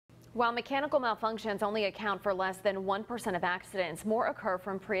While mechanical malfunctions only account for less than 1% of accidents, more occur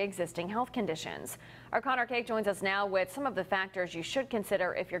from pre-existing health conditions. Our Connor Cake joins us now with some of the factors you should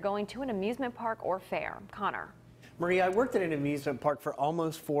consider if you're going to an amusement park or fair. Connor. Maria, I worked at an amusement park for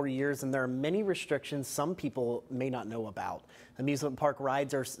almost 4 years, and there are many restrictions some people may not know about. Amusement park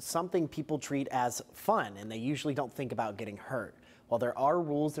rides are something people treat as fun, and they usually don't think about getting hurt. While there are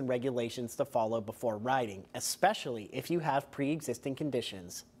rules and regulations to follow before riding, especially if you have pre-existing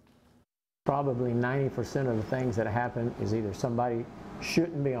conditions. Probably 90% of the things that happen is either somebody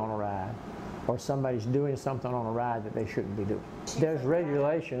shouldn't be on a ride or somebody's doing something on a ride that they shouldn't be doing. There's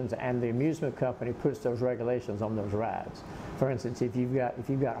regulations, and the amusement company puts those regulations on those rides. For instance, if you've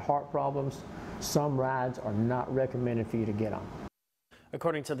got heart problems, some rides are not recommended for you to get on.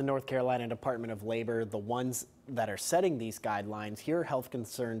 According to the North Carolina Department of Labor, the ones that are setting these guidelines, here are health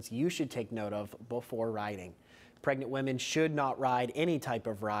concerns you should take note of before riding. Pregnant women should not ride any type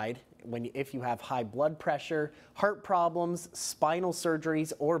of ride if you have high blood pressure, heart problems, spinal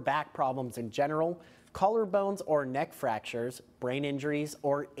surgeries, or back problems in general, collarbones or neck fractures, brain injuries,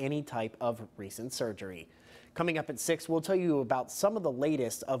 or any type of recent surgery. Coming up at 6, we'll tell you about some of the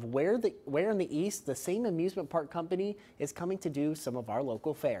latest of where in the East the same amusement park company is coming to do some of our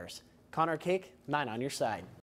local fairs. Connor Cake, 9 on your side.